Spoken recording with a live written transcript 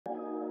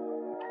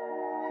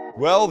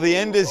Well, the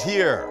end is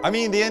here. I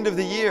mean, the end of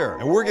the year.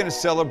 And we're gonna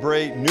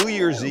celebrate New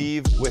Year's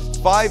Eve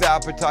with 5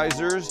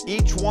 appetizers,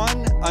 each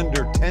one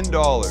under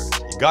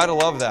 $10. You gotta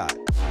love that.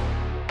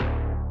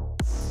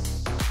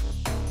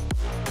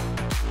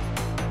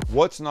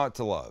 What's not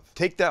to love?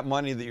 Take that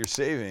money that you're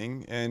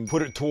saving and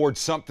put it towards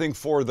something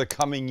for the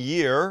coming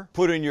year,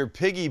 put in your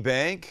piggy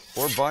bank,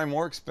 or buy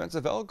more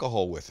expensive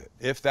alcohol with it,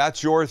 if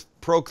that's your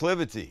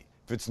proclivity.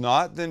 If it's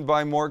not, then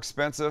buy more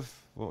expensive,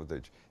 well,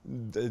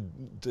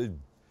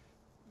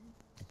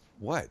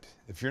 what?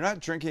 If you're not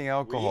drinking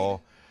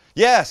alcohol,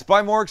 weed? Yes,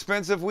 buy more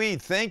expensive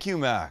weed. Thank you,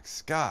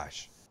 Max.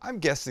 Gosh, I'm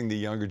guessing the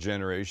younger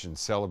generation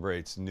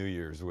celebrates New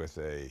Year's with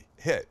a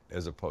hit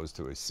as opposed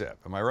to a sip.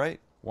 Am I right?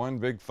 One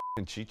big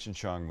fucking Cheech and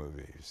Chong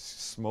movie.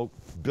 Smoke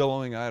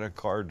billowing out of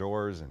car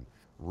doors and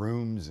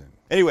rooms and...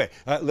 Anyway,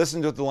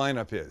 listen to what the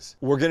lineup is.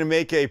 We're gonna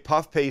make a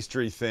puff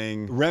pastry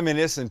thing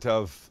reminiscent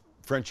of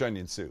French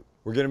onion soup.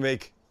 We're gonna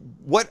make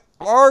what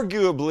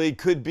arguably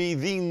could be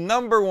the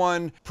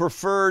 #1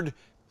 preferred,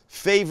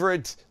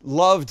 favorite,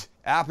 loved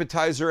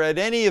appetizer at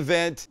any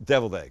event,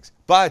 deviled eggs.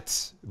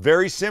 But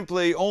very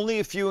simply, only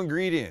a few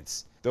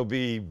ingredients. There'll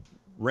be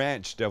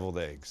ranch deviled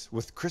eggs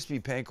with crispy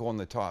panko on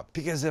the top.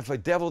 Because if a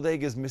deviled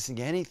egg is missing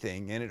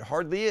anything, and it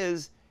hardly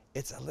is,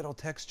 it's a little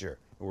texture.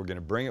 And we're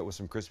gonna bring it with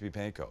some crispy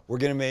panko. We're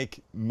gonna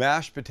make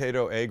mashed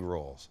potato egg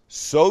rolls.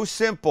 So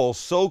simple,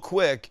 so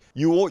quick,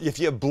 you won't, if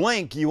you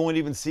blink, you won't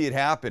even see it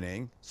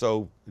happening.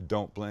 So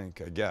don't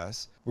blink, I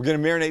guess. We're gonna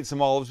marinate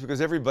some olives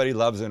because everybody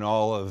loves an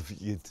olive.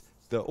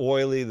 The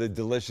oily, the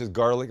delicious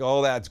garlic,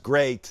 oh, that's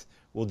great.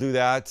 We'll do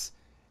that.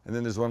 And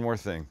then there's one more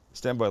thing.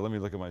 Stand by, let me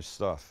look at my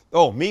stuff.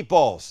 Oh,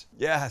 meatballs.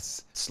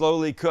 Yes,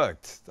 slowly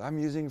cooked. I'm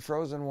using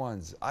frozen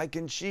ones. I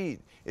can cheat.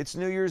 It's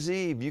New Year's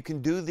Eve. You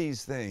can do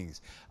these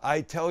things.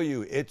 I tell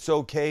you, it's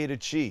okay to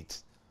cheat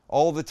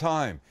all the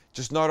time.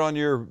 Just not on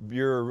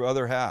your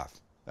other half.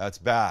 That's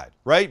bad.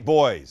 Right,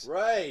 boys?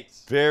 Right.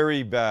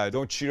 Very bad.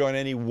 Don't cheat on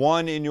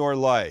anyone in your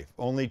life.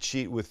 Only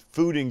cheat with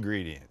food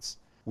ingredients.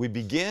 We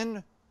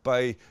begin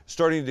by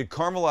starting to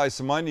caramelize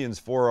some onions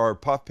for our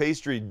puff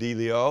pastry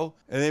dealio,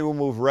 and then we'll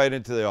move right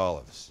into the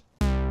olives.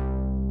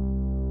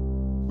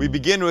 We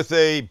begin with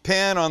a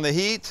pan on the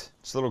heat,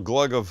 just a little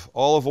glug of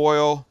olive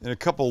oil, and a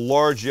couple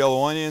large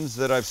yellow onions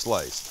that I've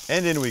sliced.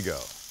 And in we go.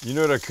 You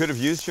know what I could have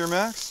used here,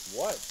 Max?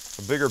 What?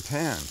 A bigger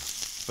pan.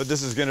 But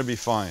this is gonna be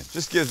fine.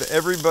 Just give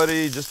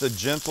everybody just a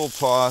gentle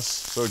toss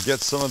so it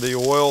gets some of the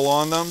oil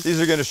on them.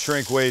 These are gonna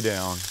shrink way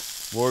down.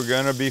 We're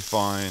gonna be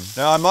fine.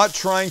 Now, I'm not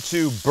trying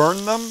to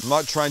burn them. I'm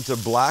not trying to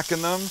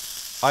blacken them.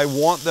 I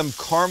want them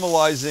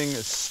caramelizing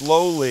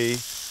slowly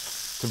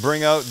to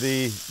bring out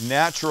the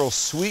natural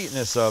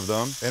sweetness of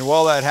them. And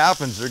while that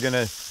happens, they're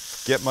gonna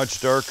get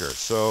much darker.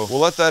 So we'll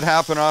let that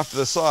happen off to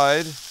the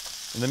side.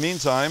 In the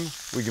meantime,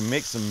 we can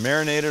make some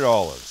marinated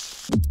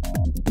olives.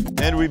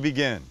 And we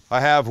begin.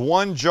 I have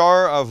 1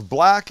 jar of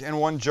black and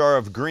 1 jar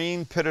of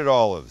green pitted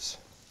olives.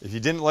 If you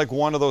didn't like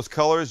one of those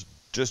colors,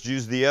 just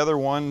use the other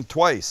one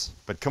twice.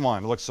 But come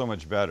on, it looks so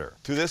much better.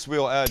 To this,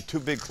 we'll add 2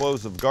 big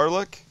cloves of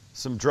garlic,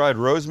 some dried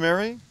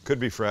rosemary, could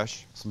be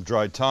fresh, some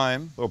dried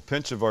thyme, a little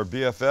pinch of our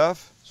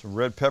BFF, some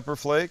red pepper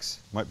flakes,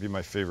 might be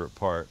my favorite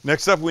part.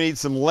 Next up, we need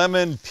some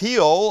lemon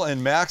peel,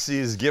 and Maxie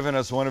has given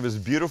us one of his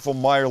beautiful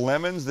Meyer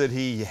lemons that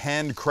he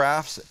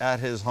handcrafts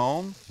at his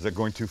home. Is that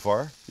going too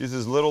far? Use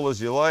as little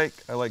as you like.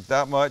 I like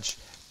that much.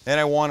 And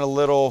I want a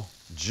little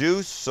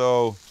juice,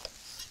 so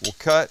we'll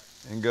cut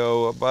and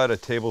go about a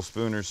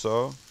tablespoon or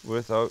so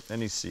without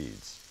any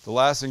seeds. The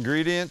last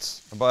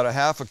ingredients, about a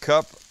 ½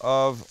 cup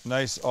of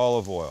nice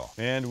olive oil,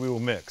 and we will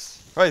mix.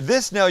 All right,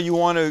 this now you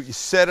want to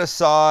set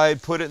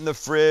aside, put it in the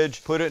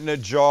fridge, put it in a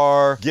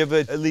jar, give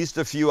it at least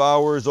a few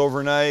hours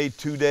overnight,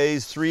 2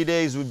 days, 3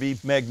 days would be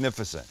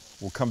magnificent.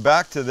 We'll come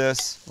back to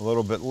this a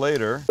little bit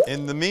later.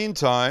 In the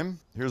meantime,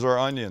 here's our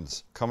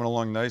onions coming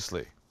along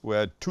nicely.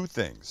 We'll add 2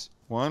 things.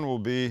 One will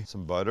be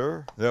some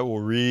butter. That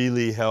will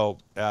really help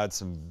add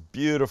some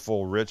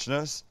beautiful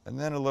richness. And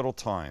then a little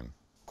thyme.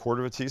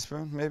 1/4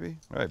 teaspoon, maybe?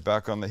 All right,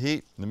 back on the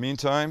heat. In the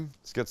meantime,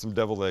 let's get some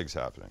deviled eggs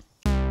happening.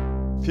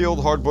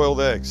 Peeled hard-boiled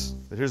eggs.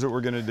 But here's what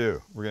we're gonna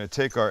do. We're gonna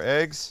take our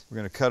eggs, we're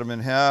gonna cut them in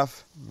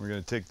half. We're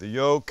gonna take the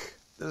yolk.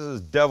 This is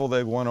deviled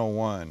egg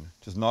 101.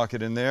 Just knock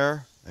it in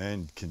there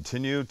and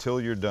continue till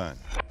you're done.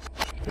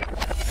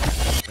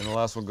 And the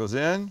last one goes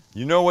in.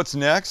 You know what's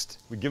next?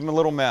 We give them a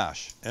little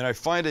mash. And I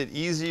find it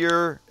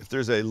easier if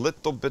there's a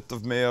little bit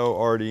of mayo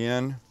already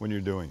in when you're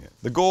doing it.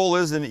 The goal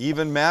is an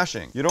even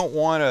mashing. You don't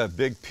want a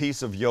big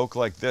piece of yolk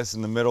like this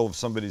in the middle of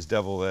somebody's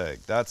deviled egg.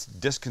 That's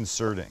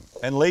disconcerting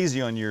and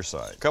lazy on your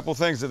side. Couple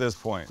things at this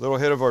point. Little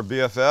hit of our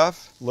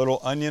BFF,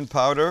 little onion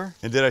powder.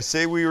 And did I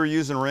say we were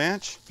using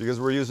ranch? Because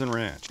we're using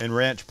ranch and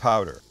ranch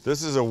powder.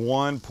 This is a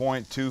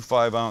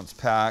 1.25 ounce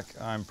pack.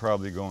 I'm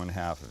probably going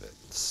half of it.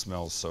 It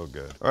smells so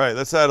good. All right,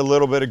 let's add a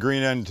little bit of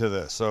green onion to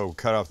this. So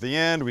cut off the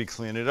end, we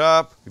clean it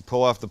up, we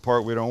pull off the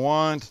part we don't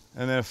want,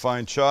 and then a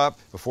fine chop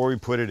before we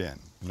put it in.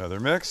 Another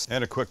mix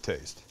and a quick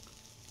taste.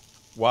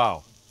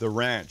 Wow, the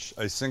ranch,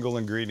 a single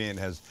ingredient,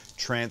 has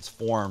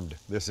transformed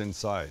this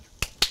inside.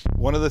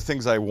 One of the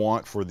things I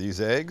want for these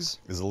eggs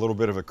is a little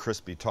bit of a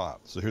crispy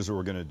top. So here's what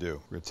we're gonna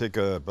do. We're gonna take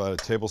about a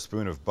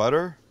tablespoon of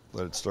butter,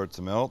 let it start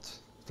to melt.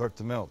 Start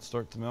to melt,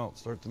 start to melt,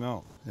 start to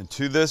melt. And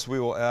to this, we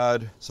will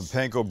add some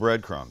panko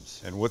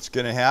breadcrumbs. And what's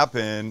gonna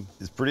happen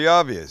is pretty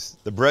obvious.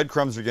 The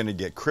breadcrumbs are gonna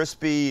get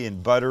crispy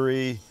and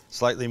buttery,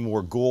 slightly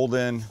more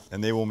golden,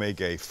 and they will make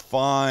a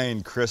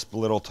fine, crisp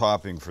little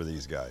topping for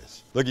these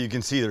guys. Look, you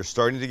can see they're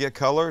starting to get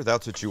color.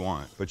 That's what you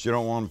want, but you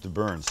don't want them to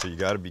burn, so you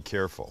gotta be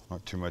careful.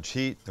 Not too much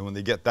heat. And when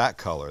they get that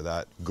color,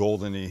 that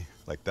goldeny,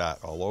 like that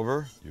all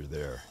over, you're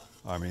there.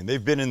 I mean,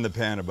 they've been in the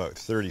pan about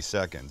 30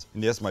 seconds.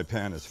 And yes, my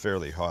pan is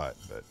fairly hot,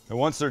 but and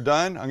once they're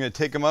done, I'm gonna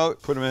take them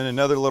out, put them in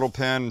another little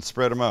pan and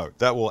spread them out.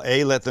 That will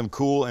A, let them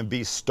cool, and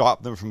B,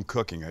 stop them from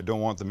cooking. I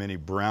don't want them any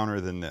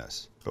browner than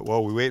this. But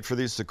while we wait for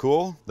these to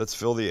cool, let's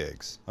fill the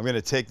eggs. I'm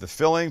gonna take the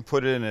filling,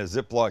 put it in a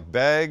Ziploc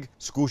bag,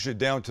 scoosh it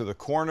down to the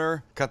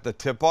corner, cut the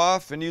tip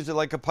off, and use it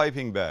like a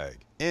piping bag.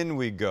 In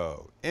we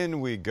go,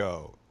 in we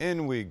go,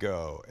 in we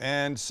go,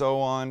 and so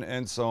on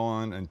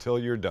until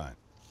you're done.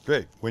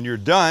 Great, when you're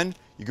done,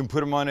 you can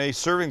put them on a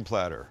serving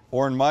platter,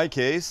 or in my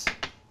case,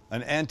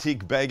 an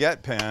antique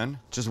baguette pan,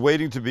 just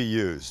waiting to be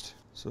used.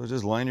 So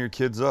just line your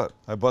kids up.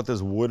 I bought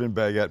this wooden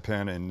baguette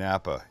pan in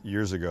Napa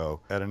years ago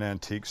at an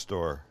antique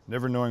store,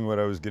 never knowing what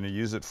I was gonna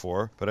use it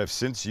for, but I've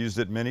since used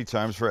it many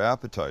times for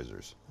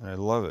appetizers, and I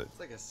love it. It's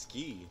like a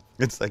ski.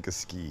 It's like a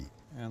ski.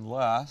 And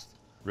last,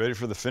 ready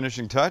for the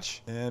finishing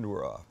touch, and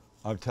we're off.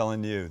 I'm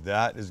telling you,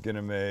 that is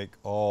gonna make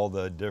all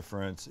the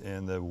difference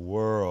in the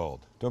world.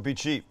 Don't be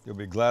cheap, you'll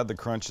be glad the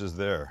crunch is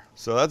there.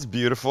 So that's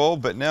beautiful,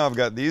 but now I've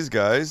got these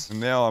guys,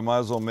 and now I might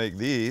as well make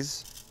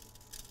these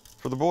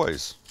for the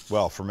boys.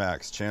 Well, for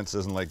Max. Chance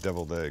doesn't like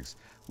deviled eggs.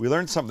 We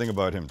learned something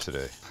about him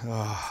today.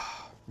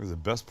 It was the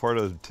best part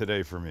of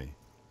today for me,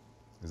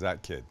 is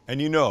that kid. And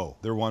you know,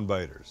 they're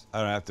one-biters. I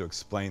don't have to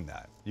explain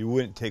that. You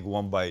wouldn't take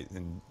one bite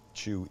and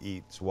chew,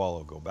 eat,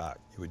 swallow, go back.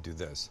 You would do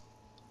this.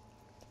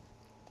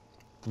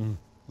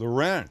 The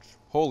ranch,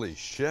 holy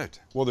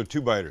shit. Well, they're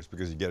two-biters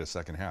because you get a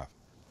second half.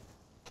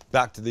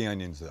 Back to the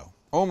onions though.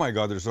 Oh my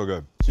God, they're so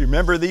good. So you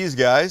remember these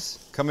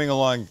guys coming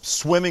along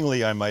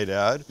swimmingly, I might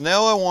add.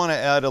 Now I want to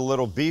add a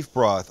little beef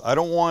broth. I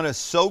don't want to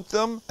soak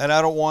them and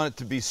I don't want it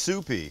to be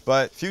soupy,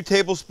 but a few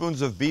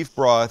tablespoons of beef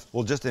broth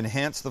will just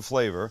enhance the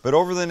flavor. But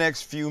over the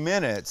next few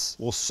minutes,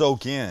 will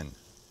soak in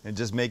and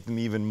just make them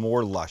even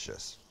more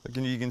luscious. Look,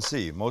 you can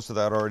see most of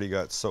that already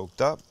got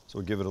soaked up. So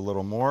we'll give it a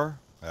little more.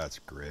 That's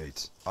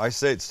great. I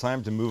say it's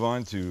time to move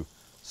on to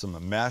some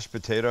mashed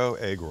potato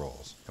egg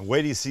rolls. And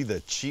wait till you see the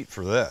cheat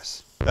for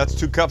this. That's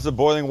 2 cups of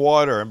boiling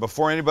water. And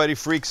before anybody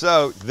freaks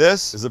out,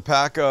 this is a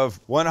pack of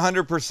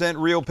 100%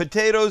 real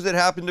potatoes that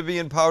happen to be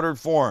in powdered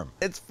form.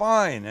 It's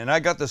fine. And I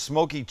got the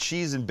smoky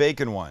cheese and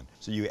bacon one.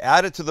 So you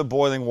add it to the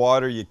boiling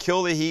water, you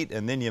kill the heat,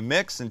 and then you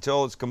mix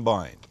until it's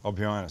combined. I'll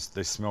be honest,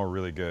 they smell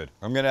really good.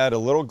 I'm gonna add a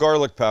little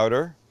garlic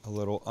powder, a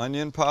little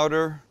onion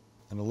powder,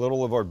 and a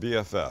little of our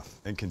BFF,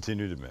 and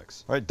continue to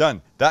mix. All right,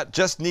 done. That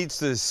just needs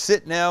to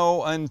sit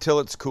now until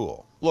it's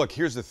cool. Look,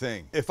 here's the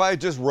thing. If I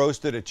just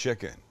roasted a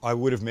chicken, I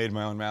would have made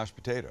my own mashed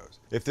potatoes.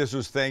 If this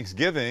was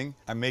Thanksgiving,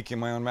 I'm making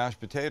my own mashed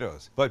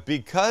potatoes. But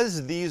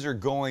because these are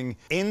going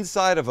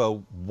inside of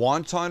a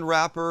wonton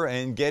wrapper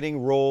and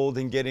getting rolled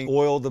and getting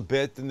oiled a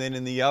bit and then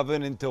in the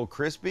oven until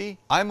crispy,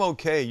 I'm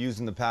okay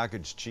using the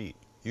packaged cheat.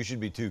 You should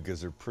be too, because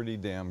they're pretty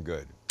damn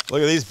good.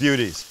 Look at these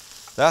beauties.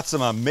 That's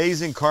some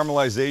amazing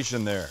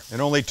caramelization there.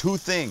 And only 2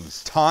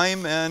 things,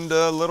 thyme and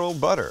a little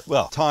butter.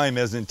 Well, thyme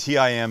as in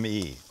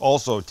T-I-M-E.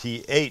 Also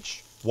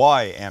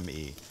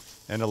T-H-Y-M-E.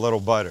 And a little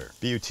butter,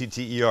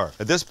 B-U-T-T-E-R.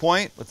 At this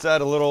point, let's add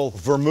a little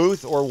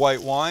vermouth or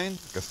white wine,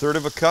 like 1/3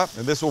 of a cup.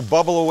 And this will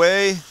bubble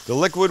away. The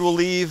liquid will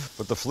leave,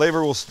 but the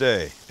flavor will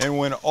stay. And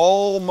when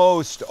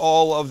almost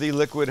all of the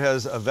liquid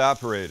has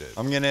evaporated,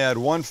 I'm gonna add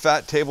 1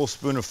 fat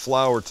tablespoon of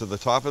flour to the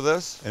top of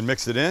this and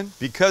mix it in.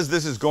 Because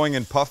this is going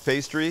in puff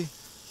pastry,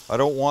 I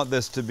don't want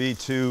this to be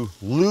too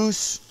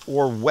loose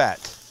or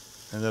wet,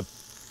 and the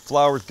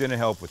flour is gonna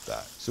help with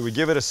that. So we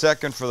give it a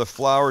second for the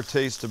flour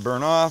taste to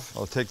burn off.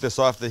 I'll take this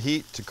off the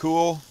heat to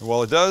cool, and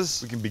while it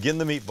does, we can begin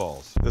the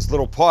meatballs. This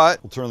little pot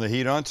we'll turn the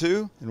heat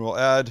onto, and we'll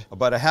add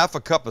about a 1/2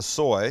 cup of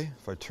soy.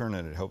 If I turn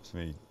it, it helps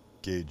me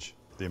gauge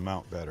the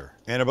amount better.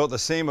 And about the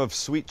same of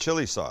sweet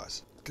chili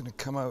sauce. Gonna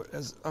come out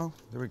as, oh,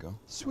 there we go.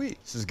 Sweet.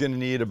 This is gonna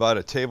need about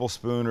a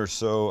tablespoon or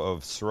so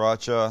of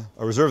sriracha.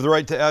 I reserve the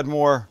right to add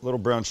more, a little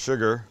brown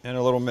sugar, and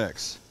a little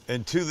mix.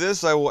 And to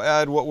this, I will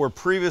add what were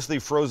previously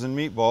frozen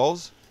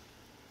meatballs.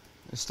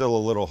 It's still a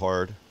little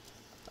hard.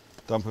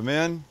 Dump them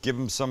in, give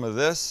them some of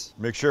this.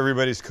 Make sure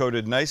everybody's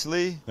coated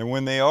nicely. And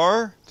when they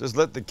are, just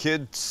let the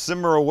kid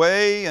simmer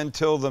away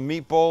until the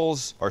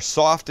meatballs are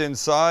soft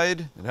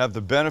inside and have the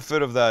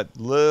benefit of that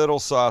little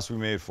sauce we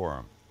made for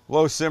them.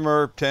 Low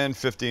simmer,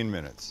 10-15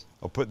 minutes.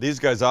 I'll put these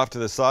guys off to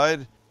the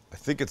side. I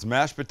think it's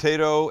mashed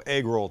potato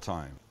egg roll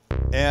time.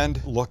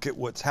 And look at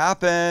what's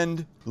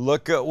happened.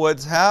 Look at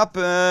what's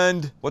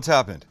happened. What's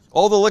happened?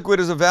 All the liquid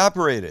is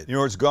evaporated. You know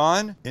where it's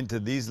gone? Into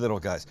these little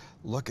guys.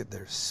 Look at,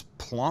 they're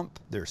plump,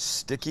 they're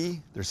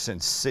sticky, they're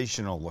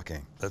sensational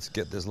looking. Let's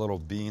get this little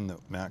bean that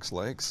Max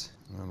likes,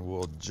 and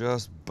we'll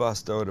just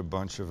bust out a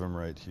bunch of them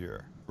right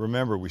here.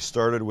 Remember, we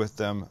started with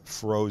them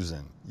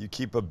frozen. You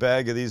keep a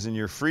bag of these in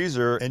your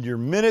freezer and you're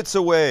minutes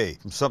away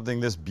from something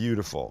this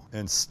beautiful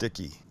and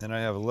sticky. And I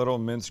have a little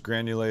minced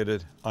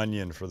granulated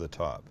onion for the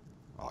top.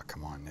 Oh,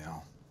 come on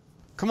now.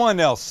 Come on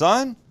now,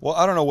 son. Well,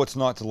 I don't know what's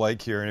not to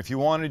like here. And if you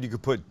wanted, you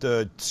could put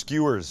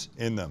skewers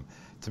in them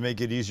to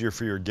make it easier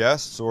for your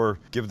guests, or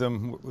give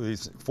them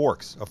these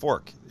forks, a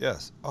fork,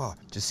 yes. Oh,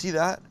 do you see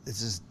that? It's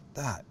just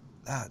that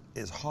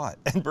is hot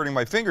and burning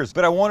my fingers.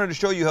 But I wanted to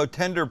show you how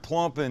tender,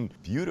 plump, and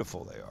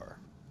beautiful they are.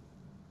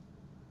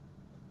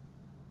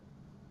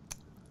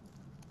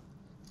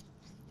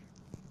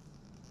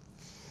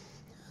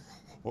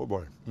 Oh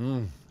boy.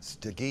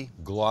 Sticky,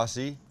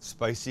 glossy,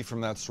 spicy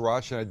from that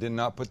sriracha. I did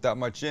not put that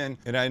much in.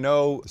 And I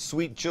know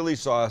sweet chili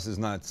sauce is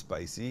not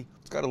spicy.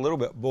 It's got a little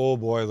bit. Oh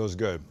boy, those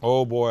good.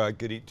 Oh boy, I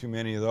could eat too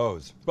many of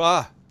those.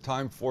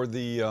 Time for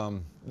the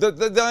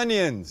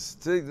onions,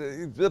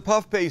 the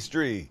puff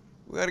pastry.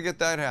 We gotta get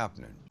that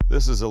happening.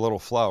 This is a little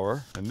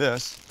flour, and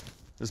this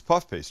is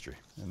puff pastry.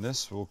 And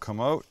this will come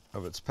out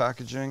of its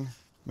packaging.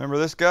 Remember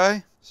this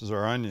guy? This is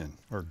our onion,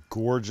 our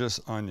gorgeous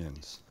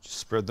onions. Just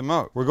spread them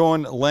out. We're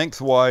going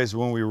lengthwise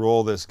when we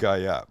roll this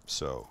guy up.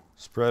 So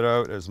spread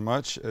out as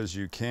much as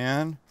you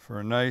can for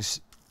a nice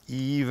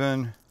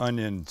even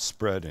onion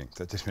spreading.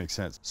 That didn't make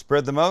sense.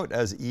 Spread them out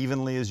as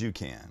evenly as you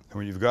can. And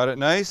when you've got it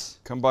nice,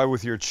 come by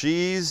with your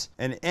cheese,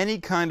 and any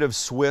kind of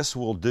Swiss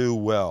will do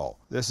well.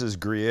 This is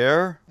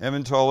Gruyere,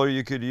 Emmentaler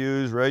you could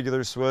use,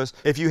 regular Swiss.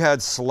 If you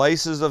had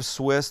slices of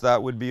Swiss,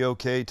 that would be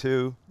okay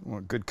too.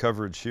 Want good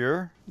coverage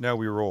here. Now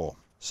we roll.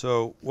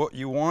 So what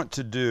you want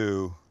to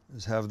do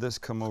is have this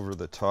come over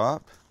the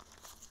top.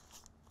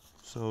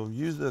 So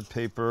use the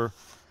paper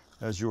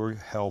as your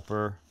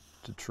helper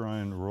to try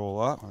and roll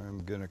up.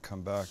 I'm gonna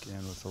come back in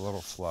with a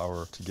little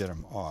flour to get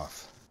them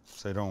off,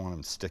 because I don't want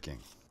them sticking.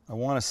 I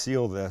want to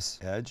seal this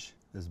edge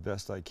as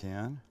best I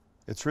can.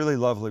 It's really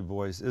lovely,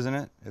 boys, isn't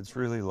it? It's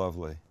really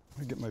lovely.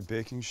 I get my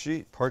baking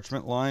sheet,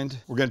 parchment lined.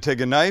 We're gonna take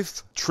a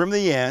knife, trim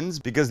the ends,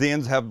 because the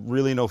ends have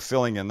really no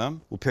filling in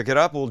them. We'll pick it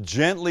up, we'll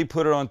gently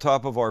put it on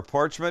top of our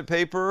parchment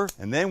paper,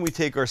 and then we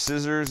take our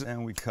scissors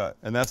and we cut.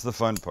 And that's the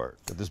fun part.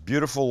 Got this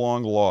beautiful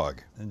long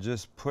log, and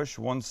just push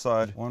one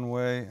side one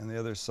way and the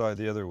other side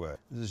the other way.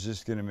 This is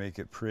just gonna make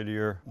it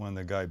prettier when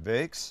the guy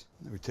bakes.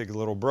 We take a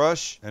little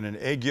brush and an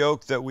egg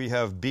yolk that we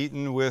have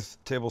beaten with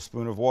a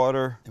tablespoon of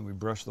water, and we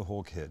brush the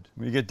whole kid.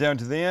 When you get down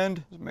to the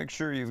end, just make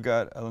sure you've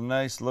got a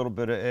nice little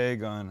bit of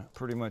egg on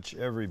pretty much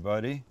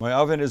everybody. My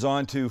oven is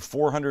on to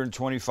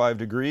 425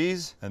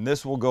 degrees, and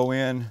this will go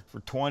in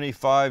for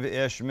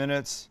 25-ish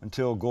minutes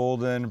until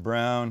golden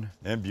brown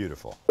and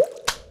beautiful.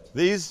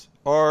 These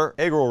are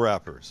egg roll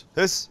wrappers.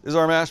 This is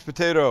our mashed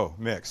potato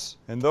mix.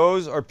 And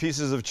those are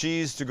pieces of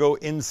cheese to go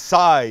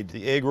inside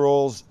the egg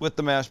rolls with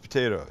the mashed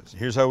potatoes.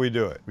 Here's how we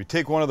do it. We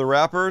take one of the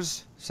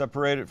wrappers,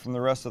 separate it from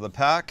the rest of the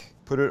pack,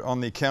 put it on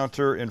the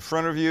counter in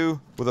front of you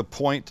with a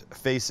point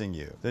facing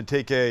you. Then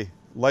take a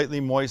lightly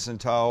moistened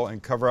towel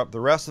and cover up the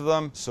rest of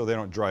them so they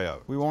don't dry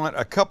out. We want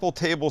a couple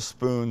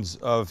tablespoons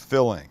of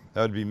filling.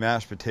 That would be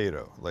mashed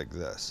potato, like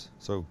this.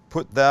 So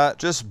put that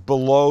just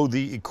below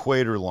the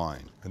equator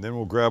line. And then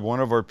we'll grab one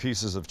of our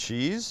pieces of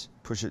cheese,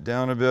 push it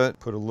down a bit,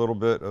 put a little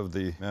bit of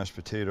the mashed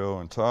potato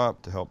on top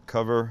to help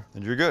cover,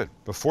 and you're good.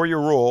 Before you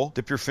roll,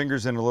 dip your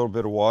fingers in a little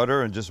bit of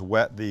water and just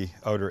wet the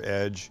outer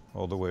edge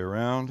all the way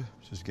around.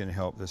 Just gonna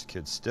help this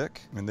kid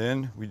stick. And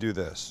then we do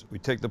this. We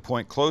take the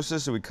point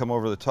closest and we come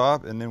over the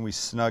top, and then we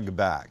snug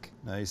back.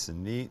 Nice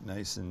and neat,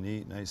 nice and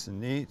neat, nice and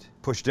neat.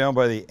 Push down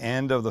by the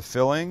end of the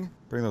filling,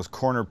 bring those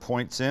corner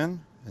points in,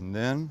 and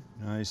then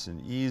nice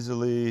and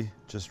easily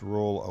just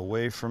roll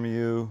away from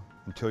you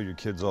until your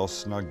kid's all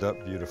snugged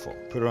up beautiful.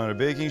 Put it on a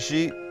baking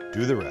sheet,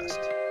 do the rest.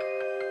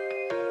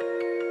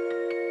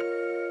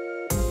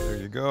 There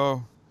you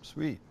go,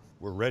 sweet.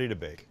 We're ready to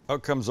bake.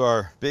 Out comes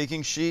our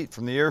baking sheet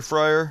from the air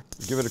fryer.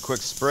 We give it a quick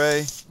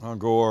spray. On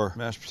go our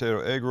mashed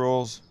potato egg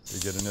rolls. We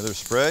get another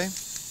spray,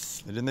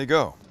 and in they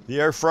go.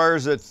 The air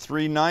fryer's at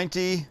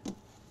 390.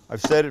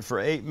 I've set it for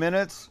 8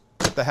 minutes.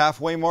 At the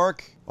halfway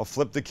mark, I'll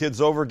flip the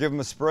kids over, give them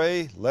a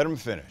spray, let them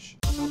finish.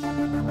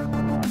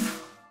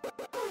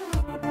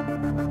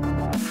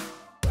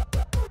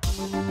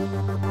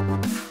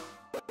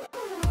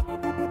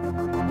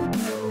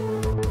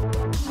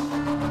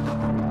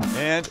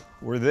 And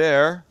we're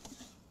there.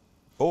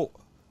 Oh,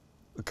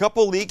 a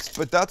couple leaks,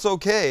 but that's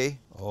okay.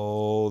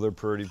 Oh, they're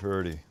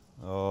pretty.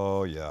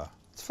 Oh, yeah.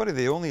 It's funny,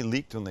 they only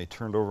leaked when they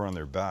turned over on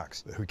their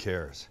backs. But who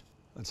cares?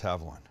 Let's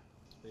have one.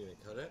 Are you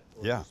gonna cut it?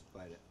 Or Yeah. just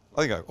bite it?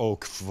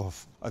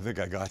 I think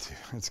I got to.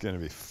 It's gonna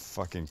be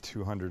fucking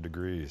 200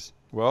 degrees.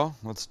 Well,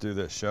 let's do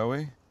this, shall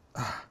we?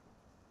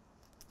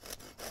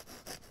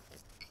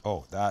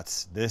 Oh,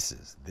 this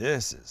is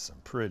some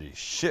pretty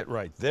shit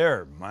right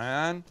there,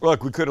 man.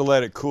 Look, we could have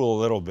let it cool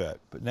a little bit,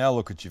 but now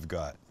look what you've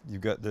got.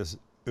 You've got this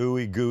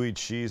ooey gooey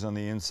cheese on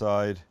the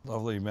inside.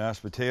 Lovely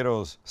mashed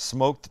potatoes.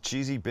 Smoked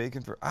cheesy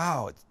bacon for,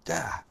 ow, it's,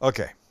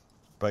 okay,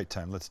 bite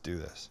time, let's do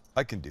this.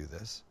 I can do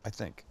this, I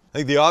think. I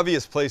think the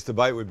obvious place to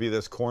bite would be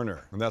this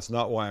corner, and that's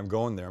not why I'm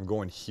going there. I'm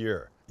going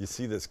here. You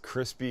see this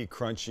crispy,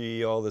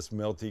 crunchy, all this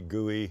melty,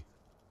 gooey.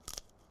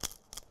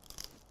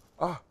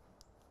 Ah.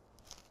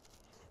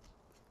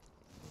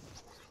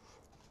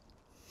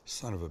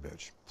 Son of a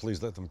bitch.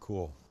 Please let them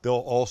cool. They'll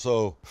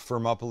also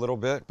firm up a little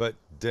bit, but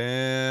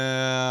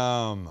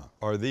damn,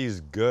 are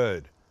these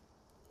good.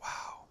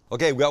 Wow.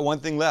 Okay, we got one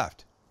thing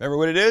left. Remember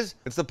what it is?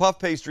 It's the puff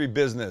pastry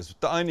business with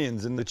the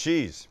onions and the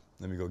cheese.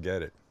 Let me go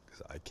get it,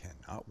 because I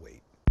cannot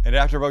wait. And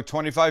after about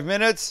 25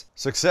 minutes,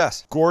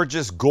 success.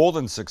 Gorgeous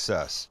golden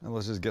success. Now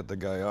let's just get the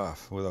guy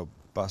off without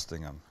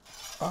busting him.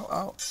 Ow,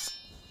 ow.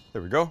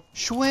 There we go.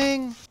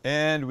 Swing.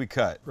 And we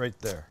cut right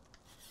there.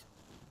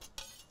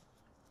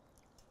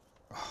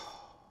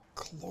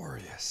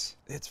 Glorious.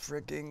 It's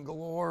freaking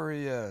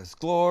glorious.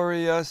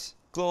 Glorious.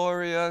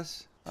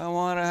 Glorious. I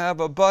want to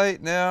have a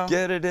bite now.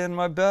 Get it in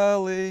my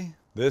belly.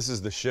 This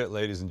is the shit,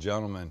 ladies and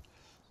gentlemen.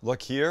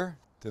 Look here,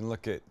 then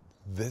look at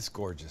this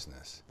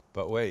gorgeousness.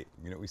 But wait,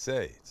 you know what we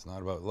say? It's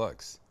not about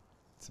looks.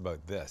 It's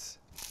about this.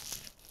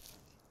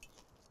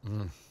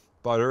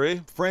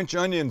 Buttery. French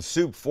onion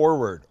soup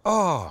forward.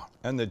 Oh,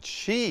 and the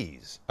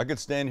cheese. I could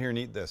stand here and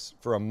eat this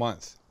for a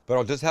month. But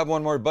I'll just have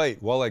one more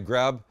bite while I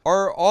grab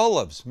our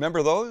olives.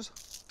 Remember those?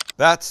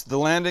 That's the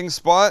landing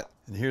spot,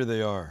 and here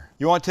they are.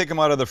 You want to take them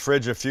out of the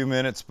fridge a few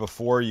minutes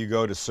before you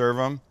go to serve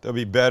them. They'll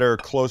be better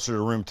closer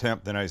to room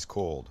temp than ice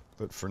cold.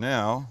 But for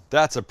now,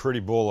 that's a pretty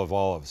bowl of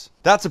olives.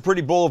 That's a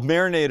pretty bowl of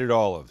marinated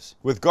olives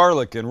with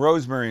garlic and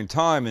rosemary and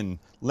thyme and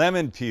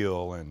lemon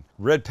peel and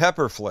red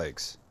pepper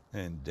flakes.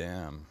 And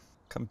damn,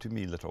 come to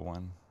me, little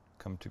one,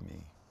 come to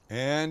me.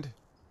 And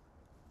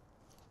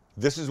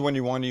this is when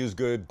you want to use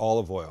good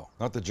olive oil,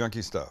 not the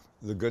junky stuff,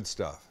 the good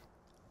stuff.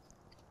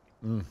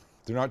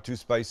 They're not too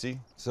spicy.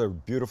 It's a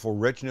beautiful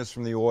richness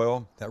from the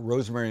oil. That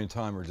rosemary and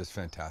thyme are just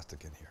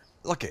fantastic in here.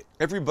 Look it,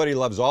 everybody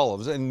loves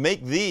olives, and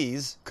make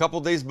these a couple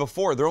days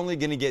before. They're only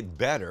gonna get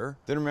better.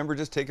 Then remember,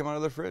 just take them out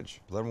of the fridge.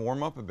 Let them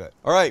warm up a bit.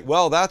 All right,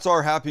 well, that's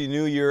our Happy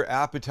New Year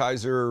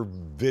appetizer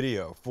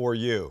video for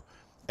you.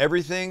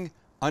 Everything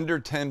under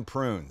 10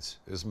 prunes,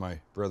 as my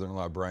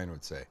brother-in-law Brian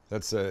would say.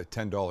 That's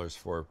 $10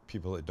 for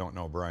people that don't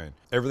know Brian.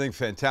 Everything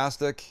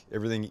fantastic,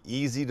 everything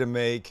easy to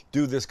make.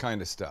 Do this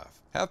kind of stuff.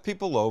 Have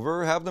people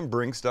over, have them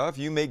bring stuff.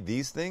 You make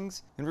these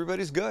things, and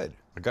everybody's good.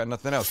 I got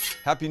nothing else.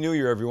 Happy New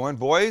Year, everyone.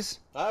 Boys?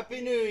 Happy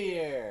New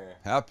Year.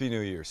 Happy New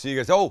Year. See you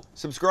guys. Oh,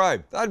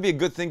 subscribe. That'd be a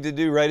good thing to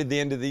do right at the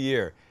end of the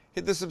year.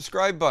 Hit the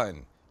subscribe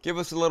button. Give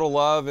us a little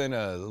love and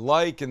a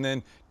like, and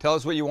then tell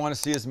us what you want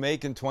to see us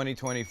make in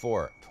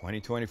 2024.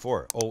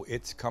 2024. Oh,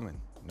 it's coming.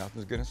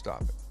 Nothing's going to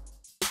stop it.